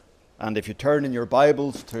And if you turn in your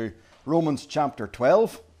Bibles to Romans chapter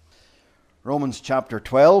 12,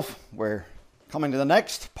 we're coming to the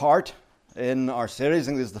next part in our series. I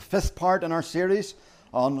think this is the fifth part in our series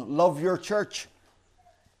on Love Your Church.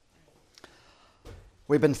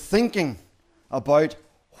 We've been thinking about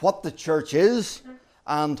what the church is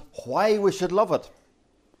and why we should love it.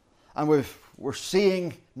 And we're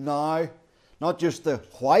seeing now not just the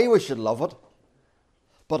why we should love it,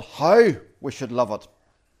 but how we should love it.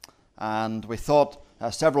 And we thought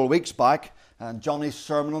several weeks back, Johnny's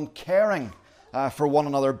sermon on caring for one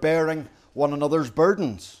another, bearing one another's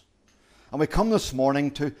burdens. And we come this morning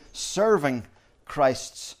to serving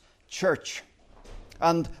Christ's church.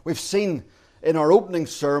 And we've seen in our opening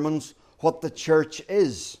sermons what the church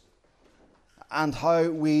is and how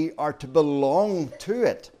we are to belong to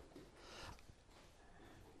it.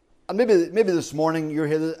 And maybe this morning you're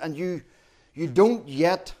here and you don't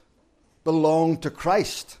yet belong to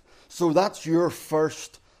Christ. So that's your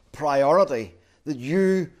first priority, that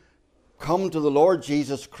you come to the Lord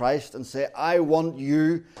Jesus Christ and say, I want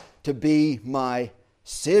you to be my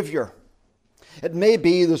Saviour. It may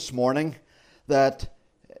be this morning that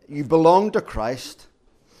you belong to Christ,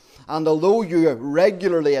 and although you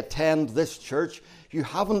regularly attend this church, you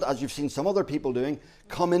haven't, as you've seen some other people doing,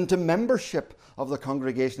 come into membership of the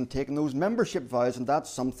congregation, taking those membership vows, and that's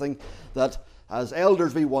something that as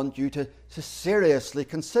elders, we want you to seriously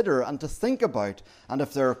consider and to think about. And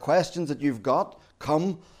if there are questions that you've got,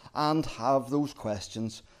 come and have those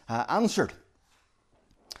questions answered.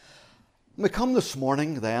 We come this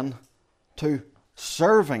morning then to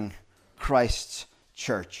serving Christ's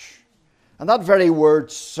church. And that very word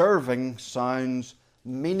serving sounds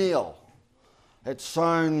menial. It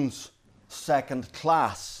sounds second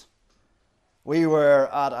class. We were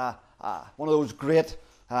at one of those great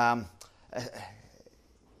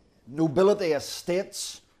nobility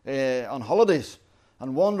estates on holidays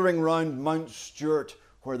and wandering round Mount Stuart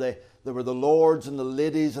where there were the lords and the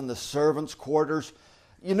ladies and the servants' quarters.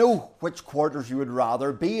 You know which quarters you would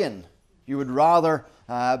rather be in. You would rather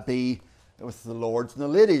be with the lords and the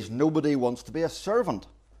ladies. Nobody wants to be a servant.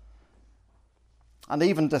 And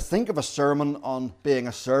even to think of a sermon on being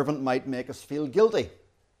a servant might make us feel guilty.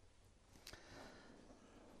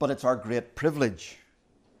 But it's our great privilege.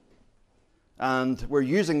 And we're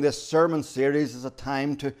using this sermon series as a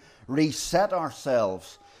time to reset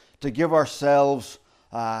ourselves, to give ourselves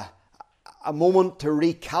a moment to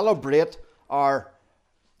recalibrate our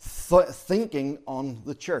thinking on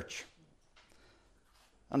the church.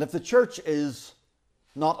 And if the church is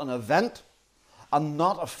not an event and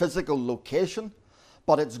not a physical location,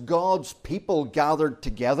 but it's God's people gathered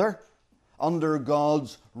together under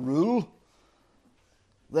God's rule,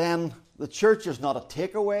 then the church is not a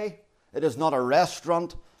takeaway. It is not a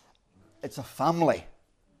restaurant, it's a family.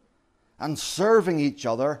 And serving each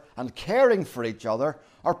other and caring for each other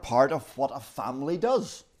are part of what a family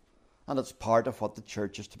does. And it's part of what the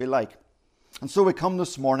church is to be like. And so we come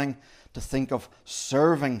this morning to think of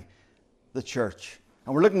serving the church.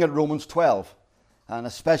 And we're looking at Romans 12, and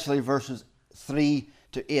especially verses 3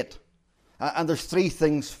 to 8. And there's three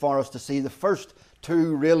things for us to see. The first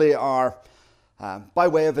two really are by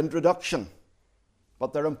way of introduction.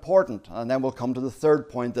 But they're important, and then we'll come to the third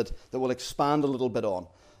point that we'll expand a little bit on.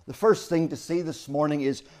 The first thing to see this morning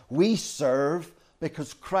is we serve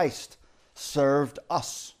because Christ served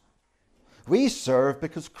us. We serve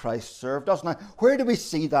because Christ served us. Now, where do we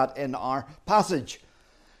see that in our passage?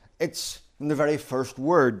 It's in the very first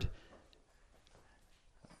word.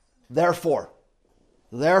 Therefore.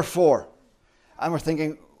 Therefore. And we're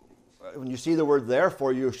thinking, when you see the word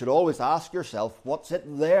therefore, you should always ask yourself, what's it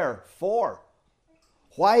there for?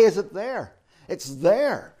 Why is it there? It's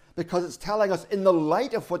there because it's telling us in the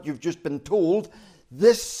light of what you've just been told,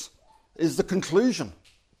 this is the conclusion.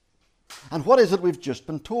 And what is it we've just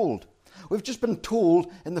been told? We've just been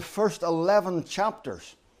told in the first 11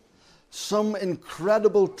 chapters some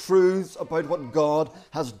incredible truths about what God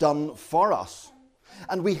has done for us.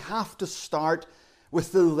 And we have to start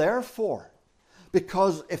with the therefore.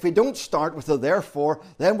 Because if we don't start with the therefore,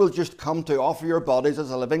 then we'll just come to offer your bodies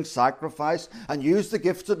as a living sacrifice and use the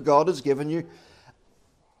gifts that God has given you.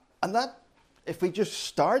 And that, if we just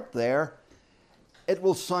start there, it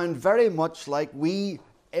will sound very much like we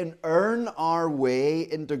earn our way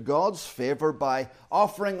into God's favour by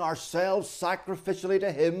offering ourselves sacrificially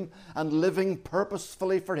to Him and living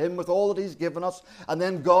purposefully for Him with all that He's given us, and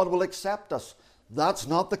then God will accept us. That's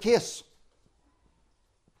not the case.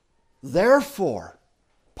 Therefore,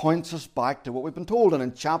 points us back to what we've been told. And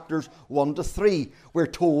in chapters 1 to 3, we're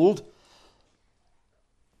told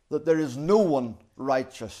that there is no one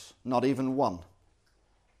righteous, not even one.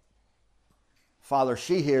 Father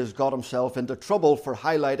Sheehy has got himself into trouble for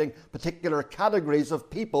highlighting particular categories of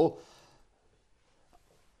people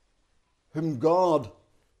whom God,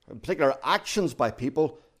 particular actions by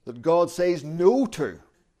people that God says no to.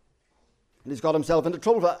 And he's got himself into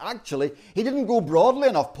trouble for that. Actually, he didn't go broadly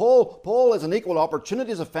enough. Paul is an equal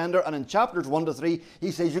opportunities offender, and in chapters 1 to 3, he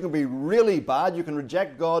says you can be really bad, you can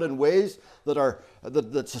reject God in ways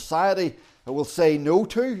that society will say no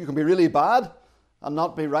to. You can be really bad and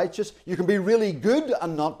not be righteous. You can be really good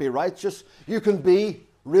and not be righteous. You can be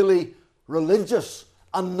really religious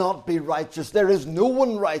and not be righteous. There is no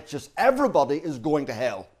one righteous. Everybody is going to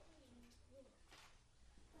hell.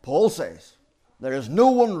 Paul says, there is no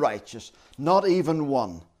one righteous, not even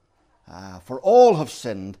one. For all have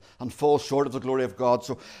sinned and fall short of the glory of God.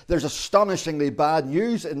 So there's astonishingly bad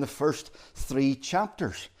news in the first 3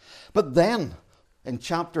 chapters. But then, in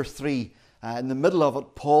chapter 3, in the middle of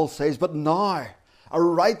it, Paul says, but now a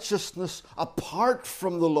righteousness apart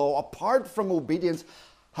from the law, apart from obedience,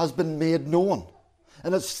 has been made known.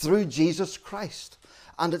 And it's through Jesus Christ.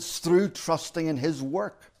 And it's through trusting in his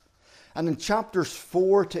work. And in chapters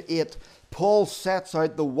 4 to 8, Paul sets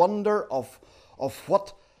out the wonder of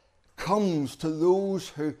what comes to those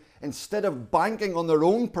who, instead of banking on their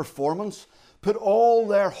own performance, put all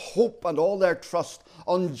their hope and all their trust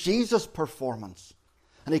on Jesus' performance.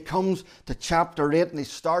 And he comes to chapter 8, and he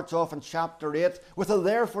starts off in chapter 8 with a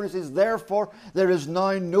therefore. He says, therefore, there is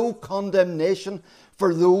now no condemnation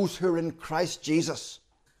for those who are in Christ Jesus.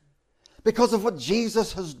 Because of what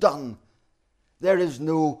Jesus has done, there is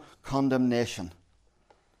no condemnation.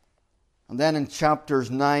 And then in chapters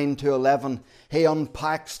 9 to 11, he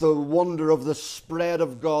unpacks the wonder of the spread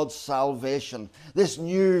of God's salvation. This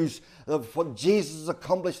news of what Jesus has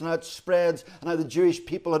accomplished and how it spreads, and how the Jewish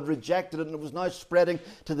people had rejected it, and it was now spreading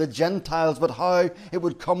to the Gentiles, but how it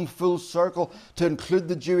would come full circle to include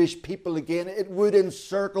the Jewish people again. It would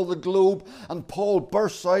encircle the globe. And Paul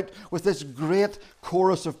bursts out with this great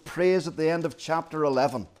chorus of praise at the end of chapter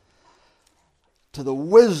 11. To the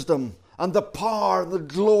wisdom and the power and the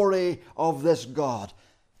glory of this God,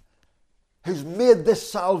 who's made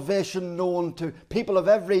this salvation known to people of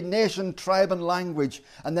every nation, tribe and language.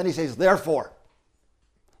 And then he says, therefore,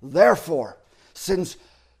 since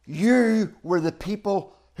you were the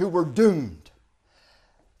people who were doomed,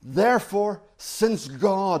 therefore, since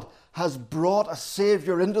God has brought a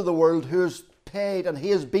Saviour into the world who has paid and he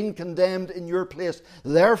has been condemned in your place,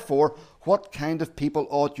 therefore, what kind of people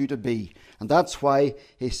ought you to be? And that's why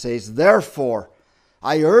he says, therefore,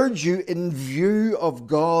 I urge you in view of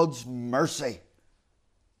God's mercy.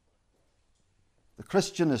 The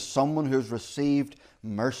Christian is someone who has received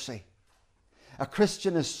mercy. A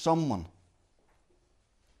Christian is someone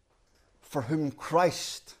for whom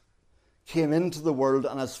Christ came into the world,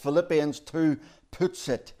 and as Philippians 2 puts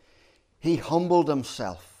it, he humbled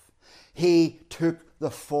himself. He took the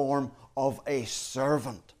form of a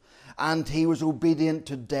servant. And he was obedient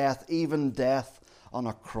to death, even death on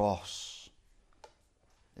a cross.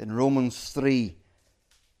 In Romans 3,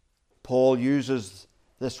 Paul uses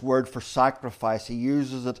this word for sacrifice. He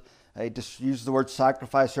uses it, he just used the word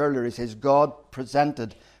sacrifice earlier. He says, God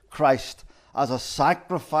presented Christ as a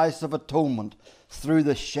sacrifice of atonement through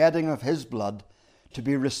the shedding of his blood to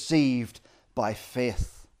be received by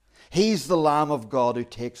faith. He's the Lamb of God who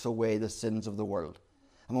takes away the sins of the world.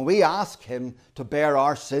 And when we ask him to bear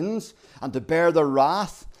our sins and to bear the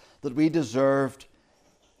wrath that we deserved,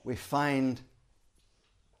 we find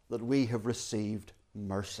that we have received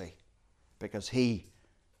mercy because he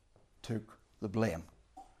took the blame.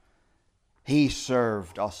 He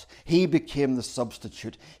served us. He became the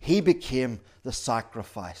substitute. He became the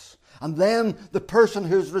sacrifice. And then the person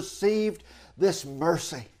who's received this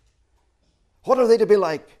mercy, what are they to be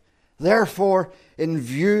like? Therefore, in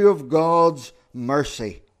view of God's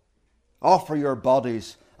mercy, offer your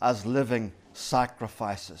bodies as living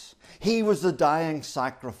sacrifices. He was the dying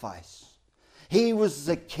sacrifice. He was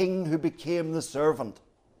the king who became the servant.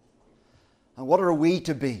 And what are we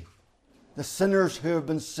to be? The sinners who have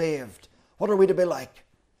been saved. What are we to be like?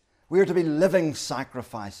 We are to be living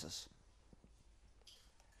sacrifices.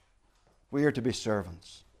 We are to be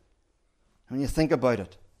servants. And when you think about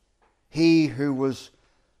it, he who was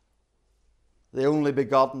the only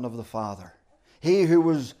begotten of the Father, he who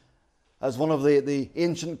was, as one of the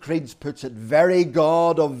ancient creeds puts it, very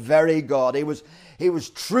God of very God. He was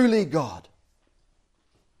truly God,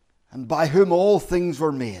 and by whom all things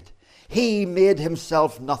were made. He made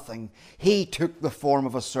himself nothing. He took the form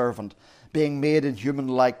of a servant, being made in human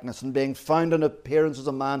likeness, and being found in appearance as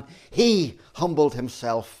a man, he humbled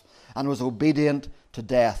himself and was obedient to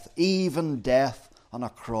death, even death on a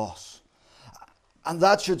cross. And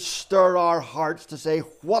that should stir our hearts to say,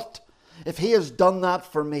 what, if He has done that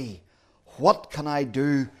for me, what can I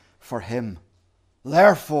do for Him?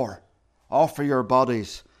 Therefore, offer your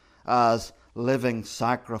bodies as living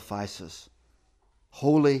sacrifices,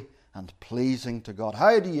 holy and pleasing to God.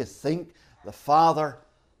 How do you think the Father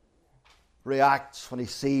reacts when He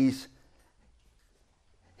sees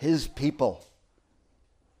His people,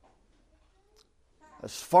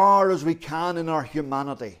 as far as we can in our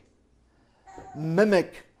humanity,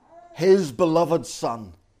 mimic His beloved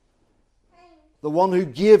Son, the one who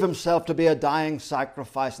gave Himself to be a dying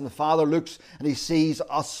sacrifice? And the Father looks and He sees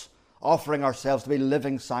us offering ourselves to be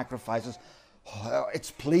living sacrifices. Oh, it's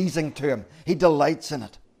pleasing to Him. He delights in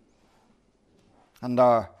it. And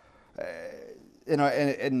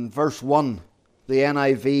in verse 1, the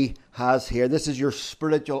NIV has here, this is your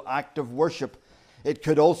spiritual act of worship. It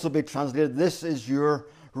could also be translated, this is your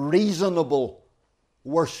reasonable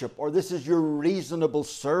worship, or this is your reasonable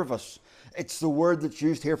service. It's the word that's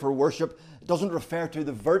used here for worship. It doesn't refer to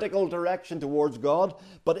the vertical direction towards God,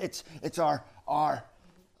 but it's our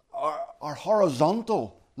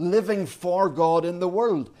horizontal living for God in the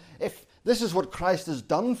world. If this is what Christ has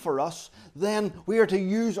done for us, then we are to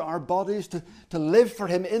use our bodies to live for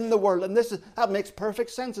Him in the world. And that makes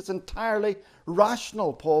perfect sense. It's entirely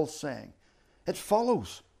rational, Paul's saying. It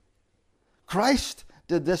follows. Christ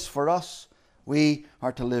did this for us. We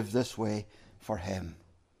are to live this way for Him.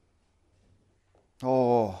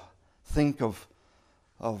 Oh, think of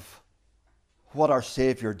what our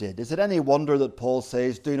Saviour did. Is it any wonder that Paul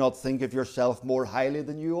says, do not think of yourself more highly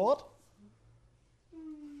than you ought?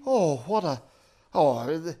 Where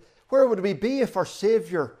would we be if our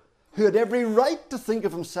Saviour, who had every right to think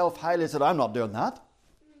of Himself highly, said, I'm not doing that.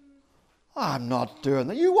 I'm not doing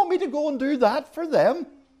that. You want me to go and do that for them?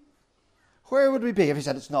 Where would we be if He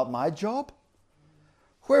said, it's not my job?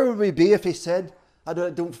 Where would we be if He said, I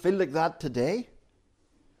don't feel like that today?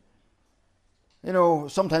 You know,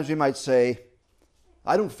 sometimes we might say,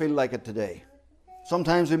 I don't feel like it today.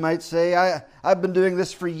 Sometimes we might say, I've been doing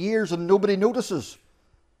this for years and nobody notices.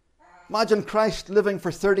 Imagine Christ living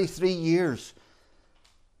for 33 years,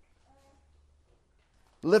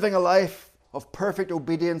 living a life of perfect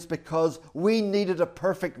obedience because we needed a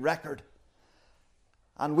perfect record.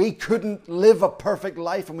 And we couldn't live a perfect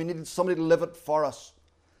life and we needed somebody to live it for us.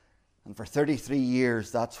 And for 33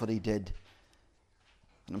 years, that's what He did.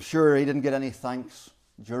 And I'm sure He didn't get any thanks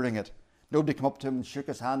during it. Nobody came up to Him and shook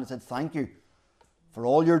His hand and said, thank you for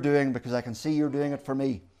all you're doing because I can see you're doing it for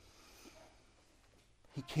me.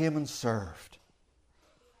 He came and served.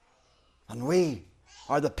 And we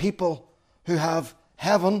are the people who have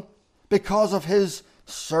heaven because of His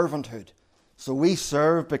servanthood. So we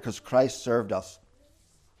serve because Christ served us.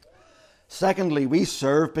 Secondly, we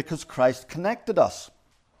serve because Christ connected us.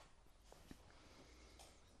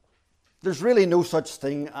 There's really no such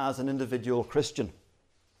thing as an individual Christian.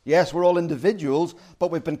 Yes, we're all individuals,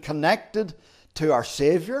 but we've been connected to our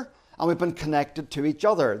Saviour and we've been connected to each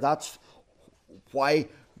other. That's why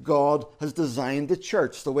God has designed the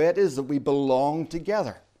church the way it is, that we belong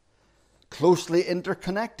together, closely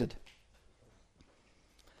interconnected.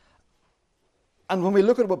 And when we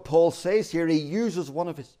look at what Paul says here, he uses one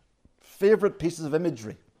of his favourite pieces of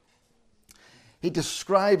imagery. He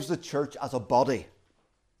describes the church as a body,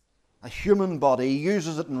 a human body. He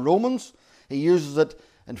uses it in Romans, he uses it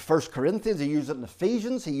in 1 Corinthians, he uses it in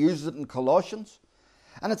Ephesians, he uses it in Colossians.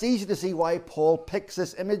 And it's easy to see why Paul picks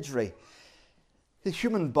this imagery. The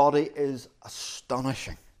human body is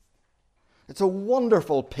astonishing. It's a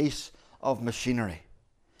wonderful piece of machinery,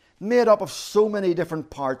 made up of so many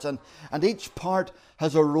different parts, and each part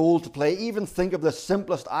has a role to play. Even think of the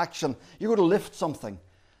simplest action. You go to lift something,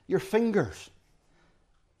 your fingers.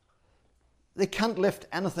 They can't lift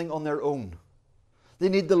anything on their own. They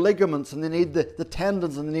need the ligaments, and they need the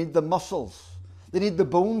tendons, and they need the muscles. They need the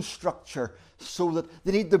bone structure, so that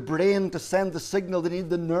they need the brain to send the signal. They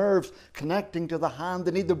need the nerves connecting to the hand.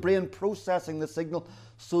 They need the brain processing the signal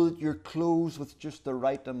so that you're closed with just the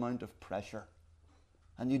right amount of pressure.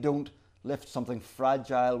 And you don't lift something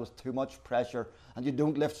fragile with too much pressure, and you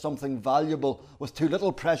don't lift something valuable with too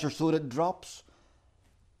little pressure so that it drops.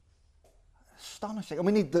 Astonishing. And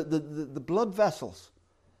we need the blood vessels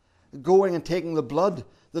going and taking the blood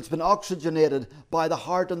that's been oxygenated by the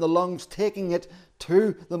heart and the lungs, taking it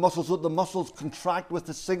to the muscles so that the muscles contract with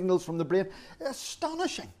the signals from the brain.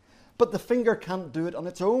 Astonishing. But the finger can't do it on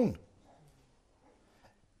its own.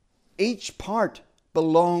 Each part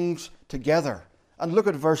belongs together. And look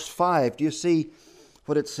at verse 5. Do you see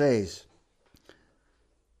what it says?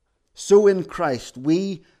 So in Christ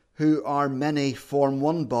we who are many form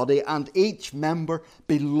one body, and each member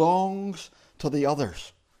belongs to the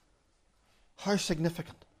others. How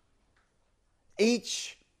significant.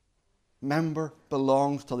 Each member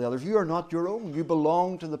belongs to the others. You are not your own. You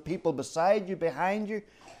belong to the people beside you, behind you,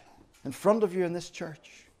 in front of you in this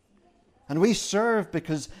church. And we serve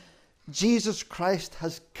because Jesus Christ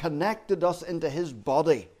has connected us into his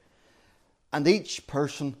body. And each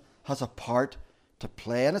person has a part to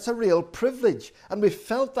play. And it's a real privilege. And we've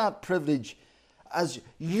felt that privilege as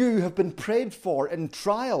you have been prayed for in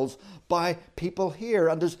trials by people here.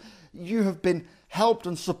 And as you have been helped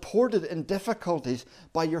and supported in difficulties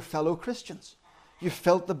by your fellow Christians. You've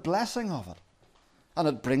felt the blessing of it. And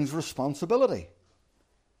it brings responsibility.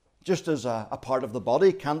 Just as a part of the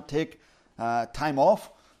body can't take time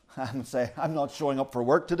off and say, I'm not showing up for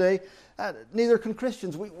work today, neither can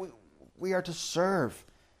Christians. We are to serve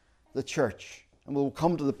the church. And we'll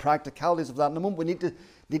come to the practicalities of that in a moment. We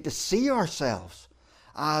need to see ourselves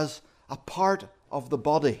as a part of the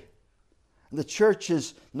body. And the church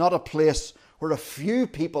is not a place where a few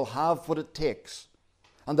people have what it takes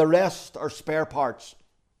and the rest are spare parts.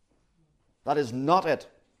 That is not it.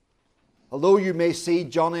 Although you may see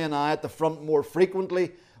Johnny and I at the front more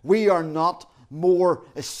frequently, we are not more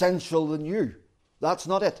essential than you. That's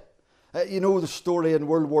not it. You know the story in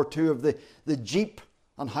World War II of the Jeep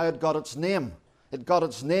and how it got its name. It got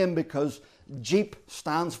its name because Jeep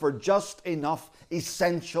stands for just enough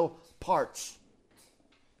essential parts.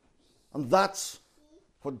 And that's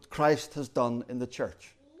what Christ has done in the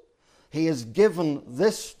church. He has given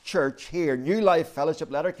this church here, New Life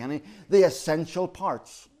Fellowship Letterkenny, the essential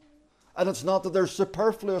parts. And it's not that there's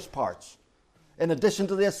superfluous parts in addition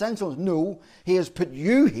to the essentials. No, he has put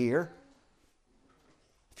you here,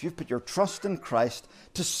 if you've put your trust in Christ,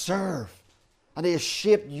 to serve. And he has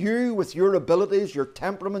shaped you with your abilities, your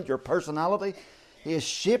temperament, your personality. He has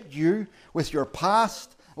shaped you with your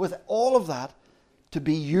past, with all of that, to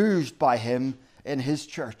be used by him in his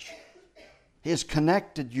church. He has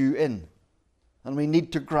connected you in. And we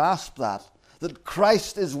need to grasp that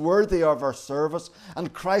Christ is worthy of our service,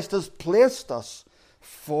 and Christ has placed us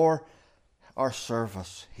for our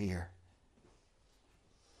service here.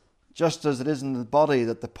 Just as it is in the body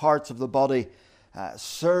that the parts of the body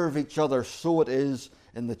serve each other, so it is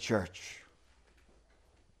in the church.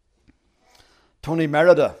 Tony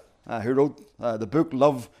Merida, who wrote the book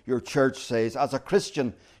Love Your Church, says, as a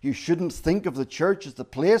Christian, you shouldn't think of the church as the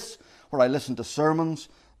place where I listen to sermons,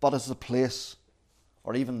 but as the place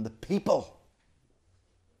or even the people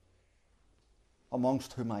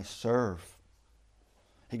amongst whom I serve.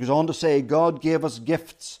 He goes on to say, God gave us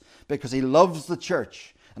gifts because he loves the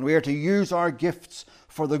church, and we are to use our gifts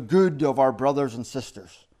for the good of our brothers and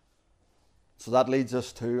sisters. So that leads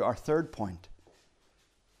us to our third point.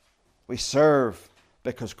 We serve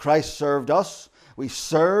because Christ served us. We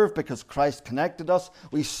serve because Christ connected us.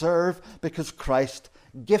 We serve because Christ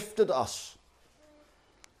gifted us.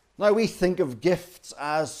 Now we think of gifts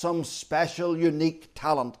as some special, unique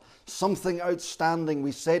talent, something outstanding.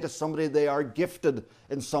 We say to somebody they are gifted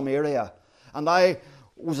in some area. And I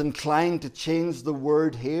was inclined to change the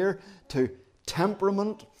word here to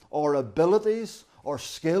temperament or abilities or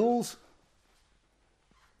skills.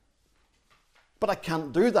 But I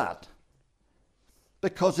can't do that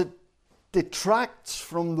because it detracts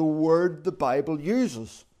from the word the Bible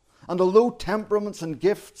uses. And although temperaments and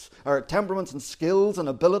gifts, or temperaments and skills and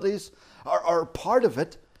abilities are part of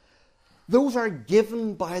it, those are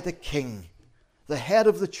given by the King, the head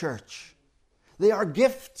of the church. They are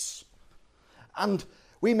gifts. And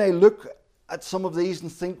we may look at some of these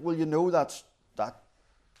and think, well, you know, that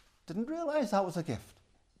didn't realize that was a gift.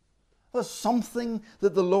 Well, it's something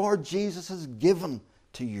that the Lord Jesus has given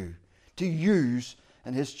to you to use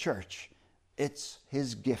in his church. It's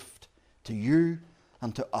his gift to you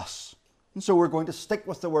and to us. And so we're going to stick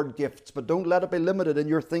with the word gifts, but don't let it be limited in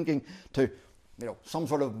your thinking to, some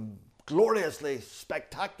sort of gloriously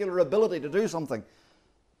spectacular ability to do something.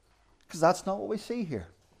 Because that's not what we see here.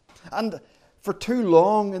 And for too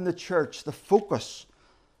long in the church, the focus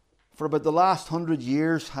for about the last 100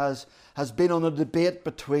 years has been on a debate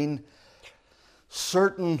between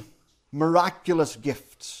certain miraculous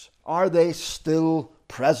gifts. Are they still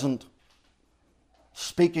present?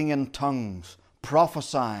 Speaking in tongues,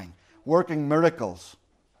 prophesying, working miracles.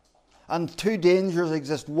 And two dangers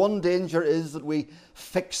exist. One danger is that we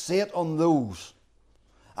fixate on those.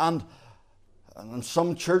 And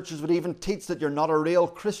some churches would even teach that you're not a real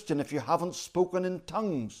Christian if you haven't spoken in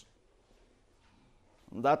tongues.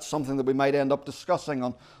 And that's something that we might end up discussing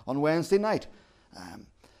on Wednesday night.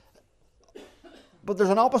 But there's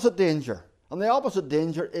an opposite danger. And the opposite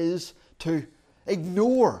danger is to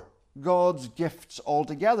ignore God's gifts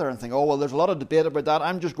altogether and think, oh, well, there's a lot of debate about that,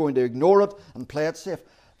 I'm just going to ignore it and play it safe.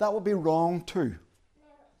 That would be wrong too.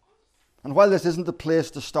 And while this isn't the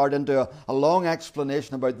place to start into a long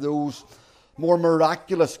explanation about those more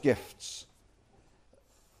miraculous gifts,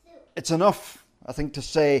 it's enough, I think, to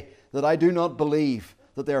say that I do not believe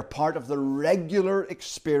that they are part of the regular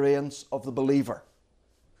experience of the believer.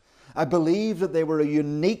 I believe that they were a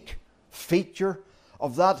unique feature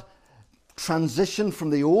of that transition from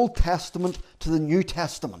the Old Testament to the New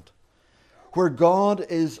Testament, where God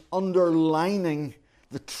is underlining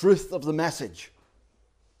the truth of the message.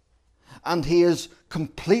 And he is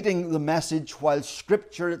completing the message while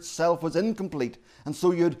Scripture itself was incomplete. And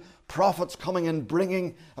so you had prophets coming and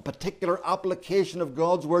bringing a particular application of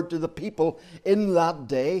God's word to the people in that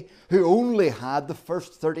day who only had the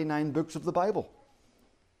first 39 books of the Bible.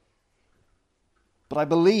 But I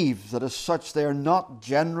believe that as such they are not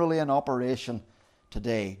generally in operation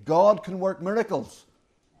today. God can work miracles,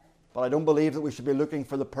 but I don't believe that we should be looking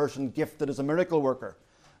for the person gifted as a miracle worker.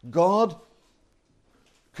 God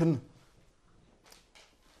can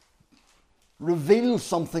reveal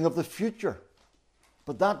something of the future,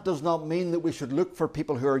 but that does not mean that we should look for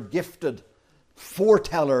people who are gifted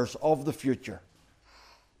foretellers of the future.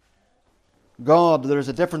 There is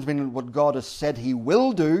a difference between what God has said he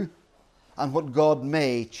will do and what God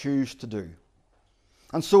may choose to do.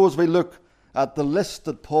 And so as we look at the list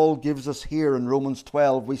that Paul gives us here in Romans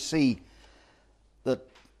 12, we see that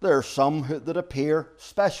there are some that appear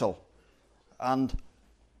special and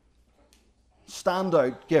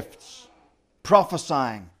standout gifts: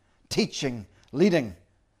 prophesying, teaching, leading.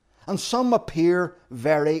 And some appear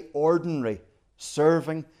very ordinary: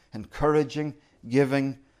 serving, encouraging,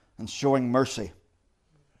 giving, and showing mercy.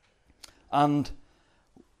 And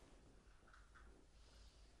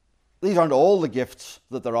these aren't all the gifts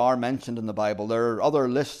that there are mentioned in the Bible. There are other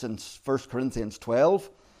lists in 1 Corinthians 12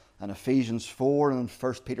 and Ephesians 4 and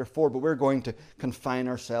 1 Peter 4, but we're going to confine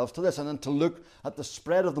ourselves to this and then to look at the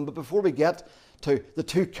spread of them. But before we get to the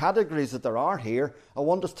two categories that there are here, I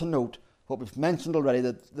want us to note what we've mentioned already,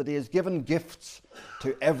 that he has given gifts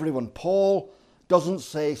to everyone. Paul doesn't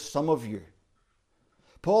say some of you.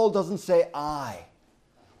 Paul doesn't say I.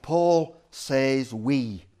 Paul says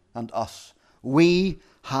we and us. We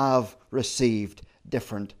have received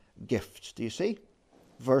different gifts. Do you see?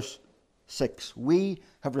 Verse 6. We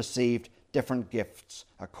have received different gifts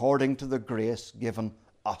according to the grace given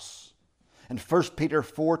us. In 1 Peter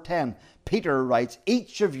 4:10, Peter writes,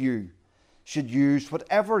 each of you should use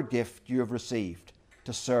whatever gift you have received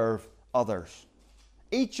to serve others.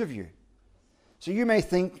 Each of you. So you may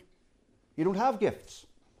think you don't have gifts.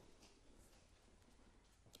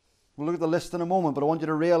 We'll look at the list in a moment, but I want you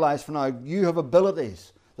to realize for now, you have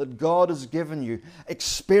abilities that God has given you,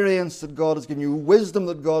 experience that God has given you, wisdom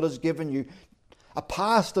that God has given you, a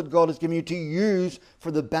past that God has given you to use for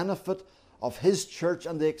the benefit of his church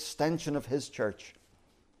and the extension of his church.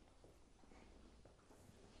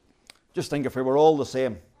 Just think if we were all the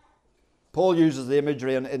same. Paul uses the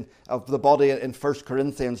imagery of the body in 1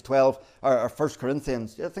 Corinthians 12, or 1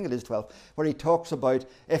 Corinthians, I think it is 12, where he talks about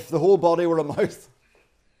if the whole body were a mouth,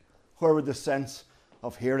 where would the sense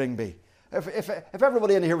of hearing be? If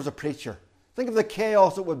everybody in here was a preacher, think of the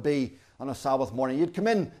chaos it would be on a Sabbath morning. You'd come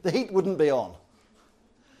in, the heat wouldn't be on.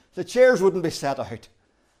 The chairs wouldn't be set out.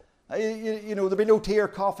 There'd be no tea or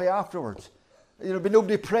coffee afterwards. There'd be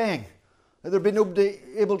nobody praying. There'd be nobody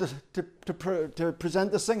able to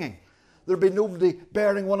present the singing. There'd be nobody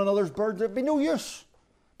bearing one another's burdens. There'd be no use.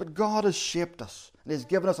 But God has shaped us and He's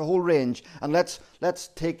given us a whole range. And let's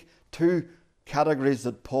take two categories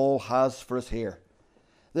that Paul has for us here.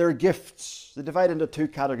 There are gifts. They divide into two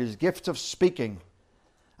categories: gifts of speaking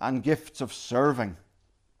and gifts of serving.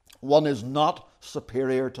 One is not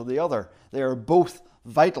superior to the other. They are both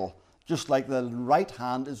vital. Just like the right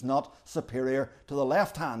hand is not superior to the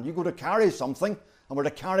left hand. You go to carry something, and we're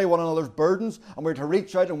to carry one another's burdens, and we're to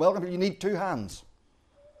reach out and welcome people. You need two hands.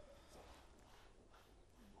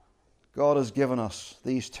 God has given us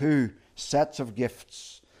these two sets of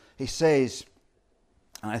gifts. He says,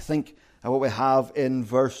 and I think what we have in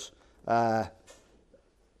verse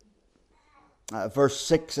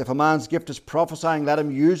 6, if a man's gift is prophesying, let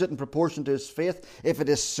him use it in proportion to his faith. If it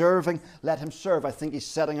is serving, let him serve. I think he's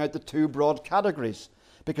setting out the two broad categories,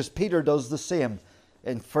 because Peter does the same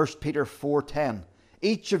in 1 Peter 4:10.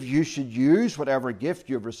 Each of you should use whatever gift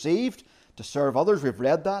you have received to serve others. We've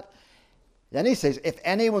read that. Then he says, if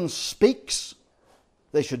anyone speaks,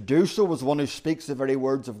 they should do so as one who speaks the very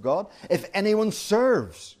words of God. If anyone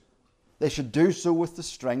serves, they should do so with the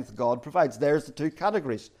strength God provides. There's the two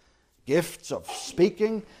categories: gifts of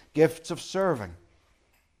speaking, gifts of serving.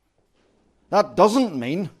 That doesn't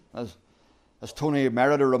mean, as Tony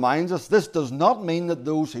Merida reminds us, this does not mean that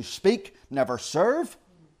those who speak never serve,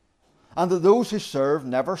 and that those who serve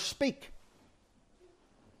never speak.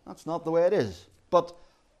 That's not the way it is. But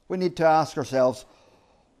we need to ask ourselves,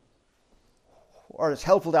 or it's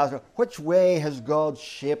helpful to ask, which way has God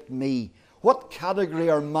shaped me? What category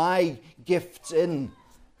are my gifts in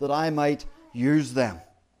that I might use them?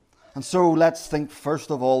 And so let's think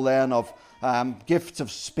first of all then of gifts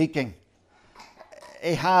of speaking.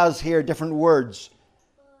 He has here different words.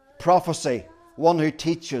 Prophecy, one who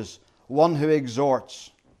teaches, one who exhorts.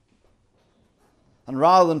 And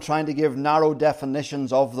rather than trying to give narrow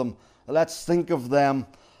definitions of them, let's think of them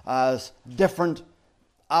as different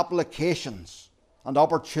applications and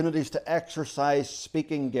opportunities to exercise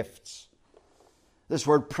speaking gifts. This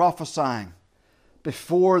word prophesying,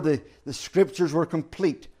 before the scriptures were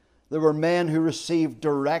complete, there were men who received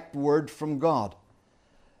direct word from God.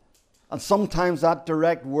 And sometimes that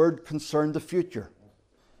direct word concerned the future.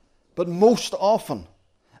 But most often,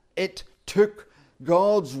 it took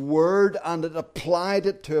God's word and it applied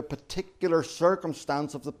it to a particular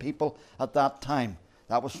circumstance of the people at that time.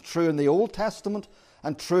 That was true in the Old Testament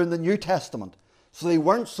and true in the New Testament. So they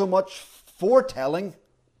weren't so much foretelling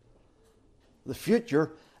the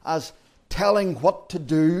future as telling what to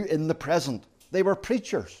do in the present. They were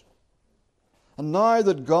preachers. And now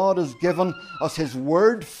that God has given us His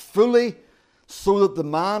word fully so that the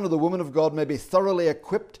man or the woman of God may be thoroughly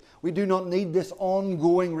equipped, we do not need this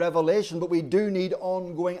ongoing revelation, but we do need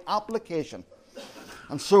ongoing application.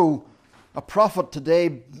 And so, a prophet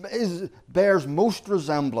today bears most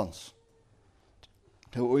resemblance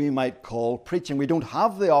to what we might call preaching. We don't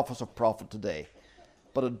have the office of prophet today,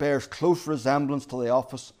 but it bears close resemblance to the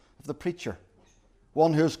office of the preacher.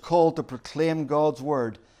 One who is called to proclaim God's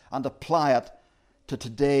word and apply it to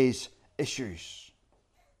today's issues.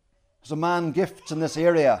 As a man gifts in this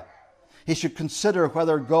area, he should consider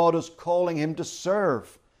whether God is calling him to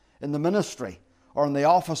serve in the ministry or in the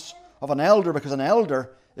office of an elder, because an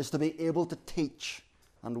elder is to be able to teach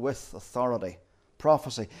and with authority.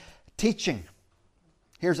 Prophecy. Teaching.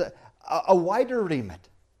 Here's a wider remit.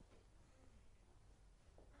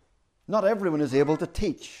 Not everyone is able to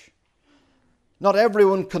teach. Not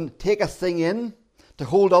everyone can take a thing in to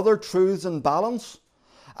hold other truths in balance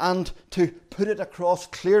and to put it across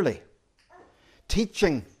clearly.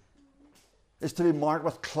 Teaching is to be marked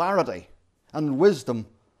with clarity and wisdom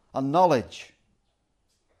and knowledge.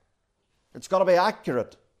 It's got to be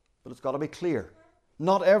accurate, but it's got to be clear.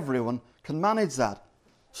 Not everyone can manage that.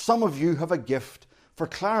 Some of you have a gift for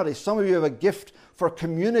clarity. Some of you have a gift for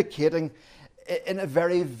communicating in a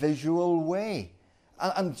very visual way.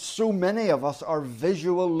 And so many of us are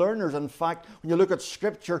visual learners. In fact, when you look at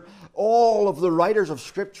Scripture, all of the writers of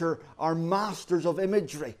Scripture are masters of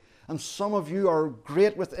imagery. And some of you are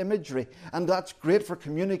great with imagery, and that's great for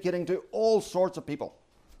communicating to all sorts of people.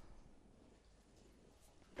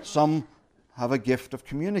 Some have a gift of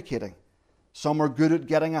communicating. Some are good at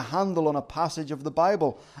getting a handle on a passage of the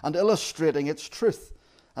Bible and illustrating its truth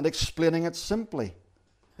and explaining it simply.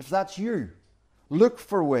 If that's you, look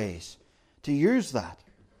for ways to use that.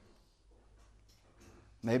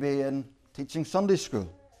 Maybe in teaching Sunday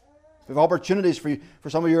school. We have opportunities for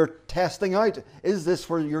some of you testing out. Is this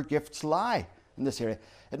where your gifts lie in this area?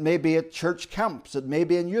 It may be at church camps. It may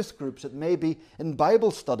be in youth groups. It may be in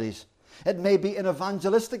Bible studies. It may be in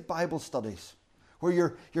evangelistic Bible studies where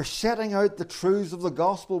you're setting out the truths of the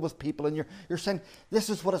gospel with people and you're saying, this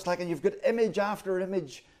is what it's like, and you've got image after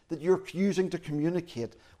image that you're using to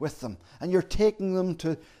communicate with them. And you're taking them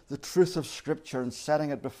to the truth of Scripture and setting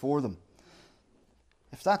it before them.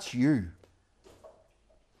 If that's you,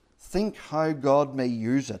 think how God may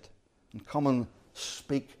use it and come and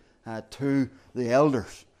speak to the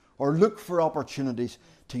elders, or look for opportunities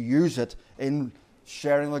to use it in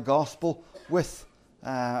sharing the gospel with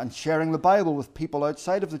and sharing the Bible with people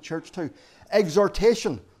outside of the church too.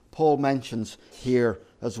 Exhortation, Paul mentions here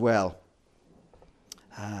as well.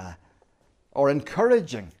 Or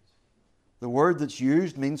encouraging. The word that's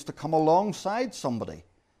used means to come alongside somebody,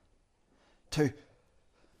 to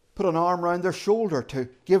put an arm around their shoulder, to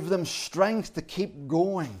give them strength to keep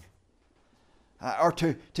going, or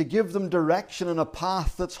to give them direction in a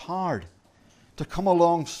path that's hard, to come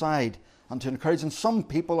alongside and to encourage. And some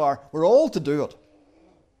people we're all to do it.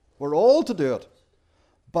 We're all to do it.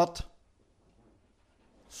 But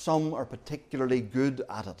some are particularly good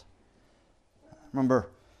at it. Remember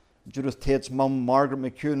Judith Tate's mum, Margaret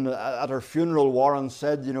McCune, at her funeral, Warren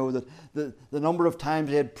said, that the number of times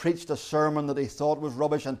he had preached a sermon that he thought was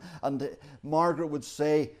rubbish, and Margaret would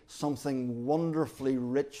say something wonderfully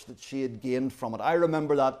rich that she had gained from it. I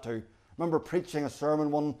remember that too. remember preaching a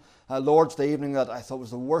sermon one Lord's Day evening that I thought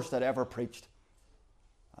was the worst I'd ever preached.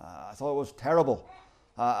 I thought it was terrible.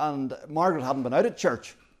 And Margaret hadn't been out at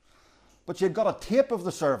church, but she had got a tape of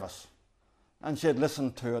the service and she had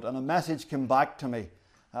listened to it, and a message came back to me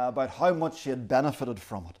about how much she had benefited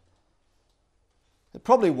from it. It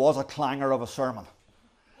probably was a clanger of a sermon,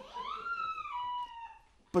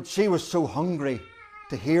 but she was so hungry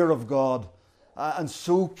to hear of God and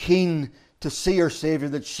so keen to see her Saviour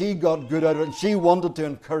that she got good out of it, and she wanted to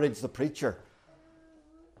encourage the preacher.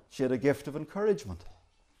 She had a gift of encouragement.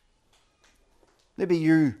 Maybe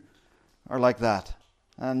you are like that,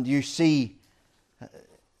 and you see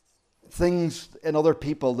things in other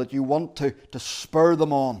people that you want to spur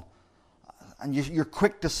them on, and you're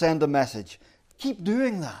quick to send a message. Keep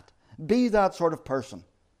doing that. Be that sort of person.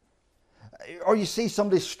 Or you see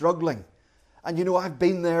somebody struggling, and you know, I've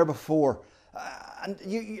been there before, and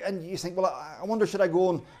you think, well, I wonder, should I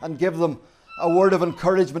go and give them a word of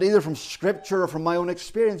encouragement, either from Scripture or from my own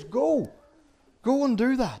experience? Go and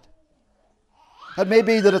do that. It may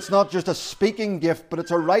be that it's not just a speaking gift, but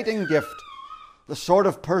it's a writing gift. The sort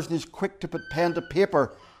of person who's quick to put pen to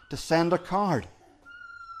paper, to send a card,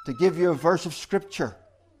 to give you a verse of Scripture.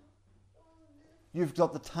 You've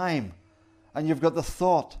got the time and you've got the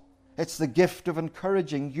thought. It's the gift of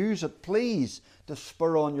encouraging. Use it, please, to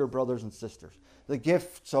spur on your brothers and sisters. The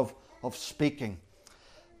gifts of speaking.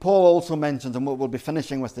 Paul also mentions, and we'll be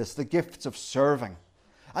finishing with this, the gifts of serving.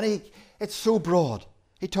 And it's so broad.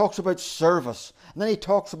 He talks about service, and then he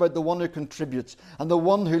talks about the one who contributes, and the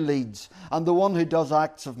one who leads, and the one who does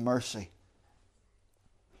acts of mercy.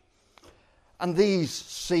 And these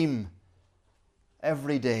seem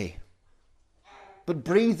every day. But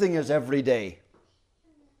breathing is every day.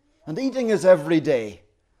 And eating is every day.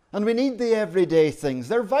 And we need the everyday things.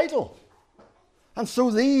 They're vital. And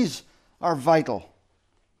so these are vital.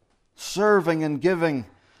 Serving and giving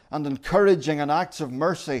and encouraging and acts of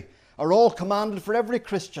mercy are all commanded for every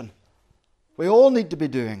Christian. We all need to be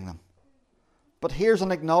doing them. But here's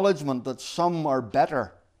an acknowledgement that some are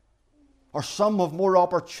better, or some have more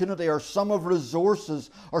opportunity, or some have resources,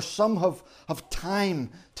 or some have time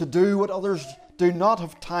to do what others do not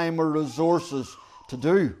have time or resources to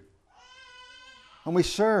do. And we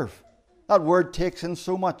serve. That word takes in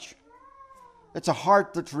so much. It's a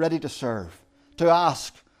heart that's ready to serve, to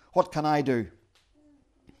ask, what can I do?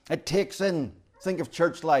 It takes in, think of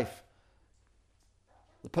church life.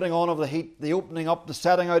 The putting on of the heat, the opening up, the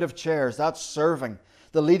setting out of chairs, that's serving.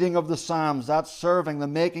 The leading of the psalms, that's serving. The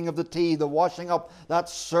making of the tea, the washing up,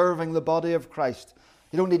 that's serving the body of Christ.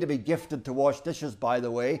 You don't need to be gifted to wash dishes, by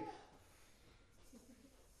the way.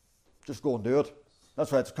 Just go and do it.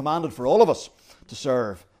 That's right, it's commanded for all of us to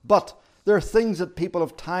serve. But there are things that people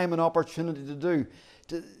have time and opportunity to do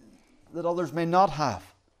that others may not have.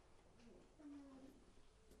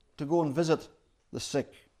 To go and visit the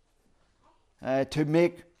sick. To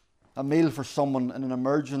make a meal for someone in an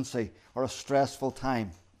emergency or a stressful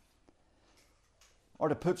time. Or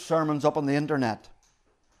to put sermons up on the internet.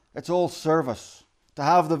 It's all service. To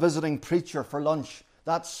have the visiting preacher for lunch,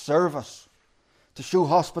 that's service. To show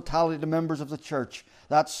hospitality to members of the church,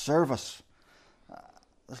 that's service.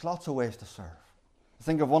 There's lots of ways to serve. I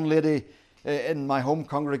think of one lady in my home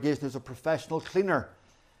congregation who's a professional cleaner,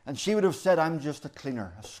 and she would have said, I'm just a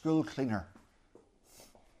cleaner, a school cleaner.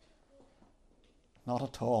 Not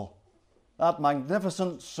at all. That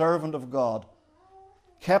magnificent servant of God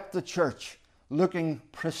kept the church looking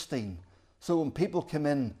pristine, so when people came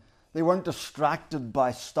in, they weren't distracted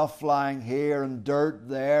by stuff lying here and dirt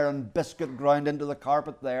there and biscuit ground into the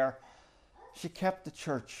carpet there. She kept the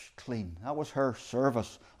church clean. That was her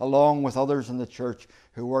service, along with others in the church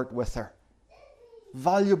who worked with her.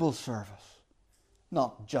 Valuable service,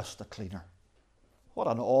 not just a cleaner. What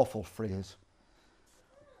an awful phrase.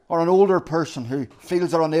 Or an older person who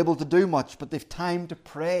feels they're unable to do much, but they've time to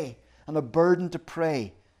pray and a burden to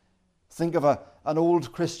pray. Think of an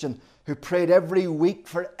old Christian who prayed every week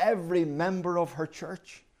for every member of her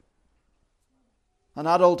church. An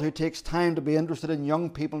adult who takes time to be interested in young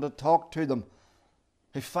people, to talk to them,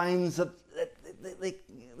 who finds that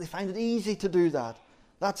they find it easy to do that.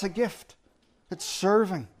 That's a gift. It's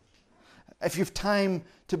serving. If you've time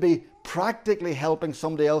to be practically helping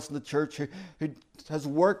somebody else in the church who has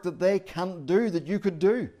work that they can't do, that you could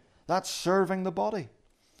do, that's serving the body.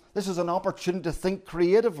 This is an opportunity to think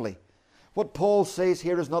creatively. What Paul says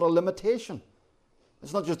here is not a limitation.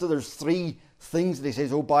 It's not just that there's three things that he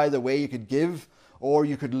says, oh, by the way, you could give, or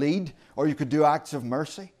you could lead, or you could do acts of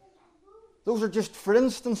mercy. Those are just for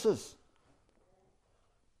instances.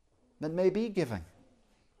 It may be giving.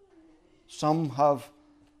 Some have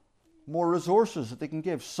more resources that they can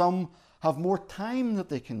give. Some have more time that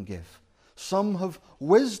they can give. Some have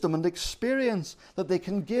wisdom and experience that they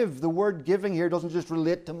can give. The word giving here doesn't just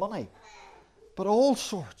relate to money, but all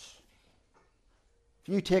sorts.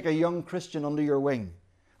 If you take a young Christian under your wing,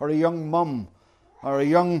 or a young mum, or a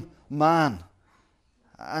young man,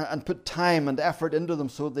 and put time and effort into them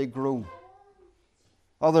so that they grow.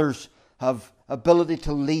 Others have ability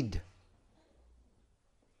to lead,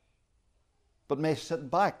 but may sit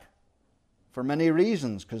back for many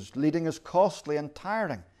reasons, because leading is costly and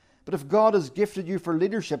tiring. But if God has gifted you for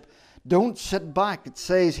leadership, don't sit back. It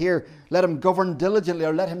says here, let him govern diligently,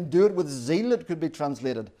 or let him do it with zeal, it could be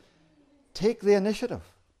translated. Take the initiative.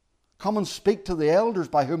 Come and speak to the elders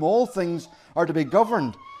by whom all things are to be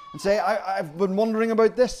governed. And say, I've been wondering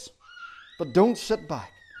about this. But don't sit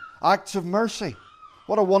back. Acts of mercy.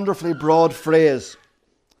 What a wonderfully broad phrase.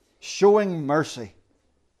 Showing mercy.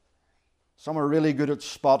 Some are really good at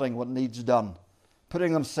spotting what needs done.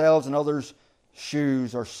 Putting themselves in others'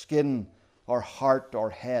 shoes or skin or heart or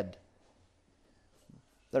head.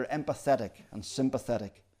 They're empathetic and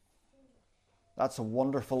sympathetic. That's a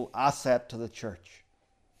wonderful asset to the church.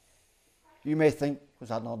 You may think, was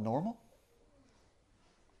that not normal?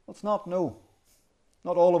 Well, it's not, no.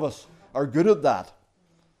 Not all of us are good at that.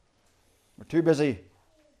 We're too busy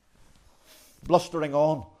blustering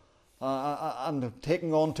on and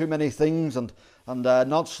taking on too many things and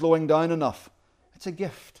not slowing down enough. It's a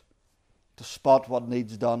gift to spot what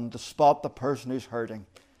needs done, to spot the person who's hurting.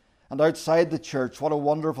 And outside the church, what a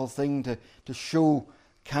wonderful thing to show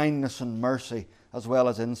kindness and mercy as well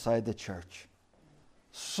as inside the church.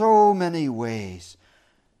 So many ways.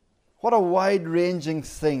 What a wide-ranging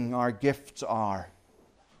thing our gifts are.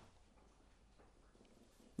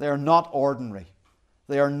 They are not ordinary.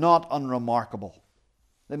 They are not unremarkable.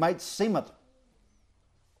 They might seem it.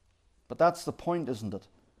 But that's the point, isn't it?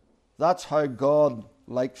 That's how God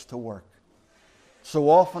likes to work. So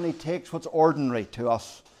often he takes what's ordinary to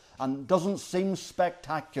us and doesn't seem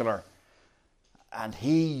spectacular, and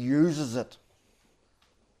he uses it.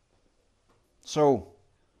 So,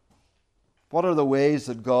 what are the ways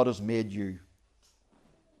that God has made you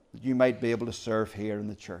that you might be able to serve here in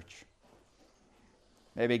the church?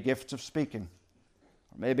 Maybe gifts of speaking,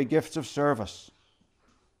 or maybe gifts of service.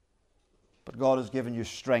 But God has given you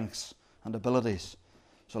strengths and abilities.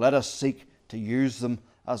 So let us seek to use them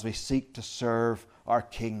as we seek to serve our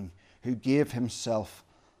King, who gave himself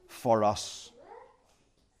for us.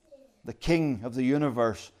 The King of the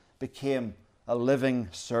universe became a living,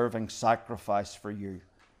 serving sacrifice for you.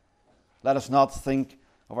 Let us not think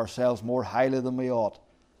of ourselves more highly than we ought,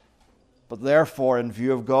 but therefore, in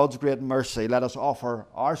view of God's great mercy, let us offer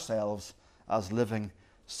ourselves as living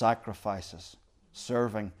sacrifices,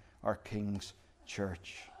 serving our King's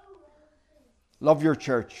church. Love your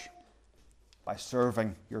church by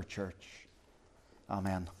serving your church.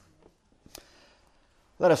 Amen.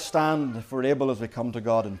 Let us stand, if we're able, as we come to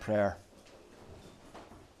God in prayer.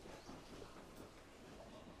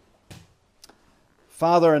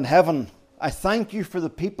 Father in heaven, I thank you for the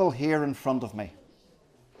people here in front of me.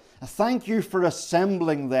 I thank you for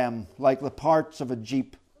assembling them like the parts of a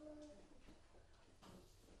jeep.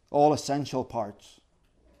 All essential parts.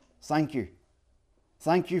 Thank you.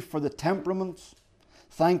 Thank you for the temperaments.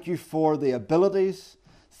 Thank you for the abilities.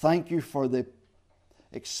 Thank you for the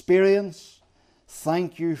experience.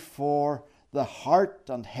 Thank you for the heart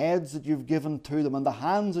and heads that you've given to them and the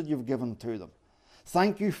hands that you've given to them.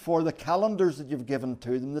 Thank you for the calendars that you've given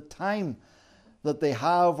to them, the time that they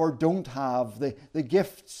have or don't have, the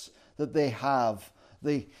gifts that they have,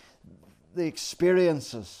 the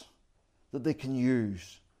experiences that they can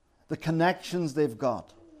use, the connections they've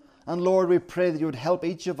got. And Lord, we pray that you would help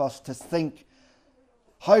each of us to think,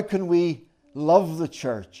 how can we love the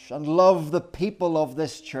church and love the people of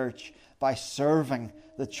this church by serving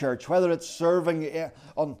the church, whether it's serving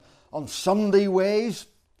on Sunday ways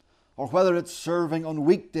or whether it's serving on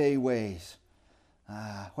weekday ways,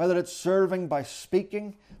 whether it's serving by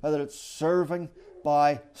speaking, whether it's serving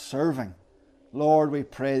by serving. Lord, we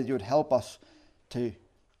pray that you would help us to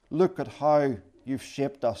look at how you've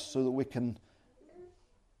shaped us so that we can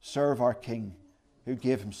serve our King who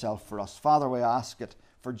gave himself for us. Father, we ask it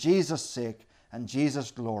for Jesus' sake and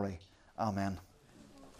Jesus' glory. Amen.